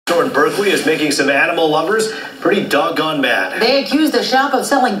of Berkeley is making some animal lovers pretty doggone mad. They accused the shop of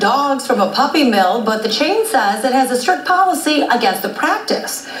selling dogs from a puppy mill, but the chain says it has a strict policy against the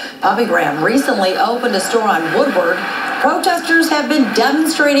practice. PuppyGram recently opened a store on Woodward. Protesters have been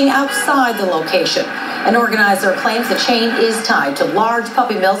demonstrating outside the location. An organizer claims the chain is tied to large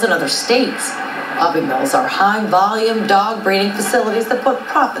puppy mills in other states. Puppy mills are high-volume dog breeding facilities that put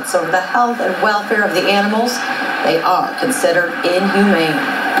profits over the health and welfare of the animals. They are considered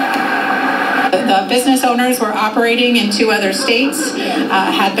inhumane. The business owners were operating in 2 other states,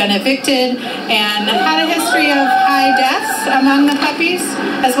 had been evicted, and had a history of high deaths among the puppies,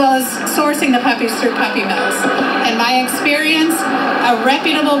 as well as sourcing the puppies through puppy mills. In my experience, a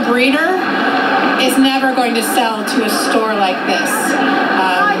reputable breeder is never going to sell to a store like this.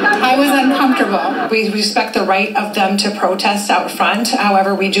 I was uncomfortable. We respect the right of them to protest out front.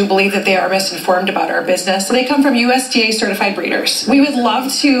 However, we do believe that they are misinformed about our business. They come from USDA certified breeders. We would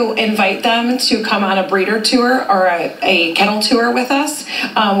love to invite them to come on a breeder tour or a kennel tour with us,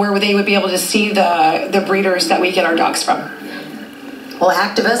 where they would be able to see the breeders that we get our dogs from. Well,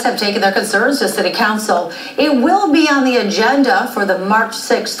 activists have taken their concerns to City Council. It will be on the agenda for the March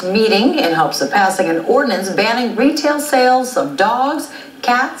 6th meeting in hopes of passing an ordinance banning retail sales of dogs,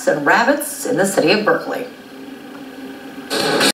 cats, and rabbits in the city of Berkeley.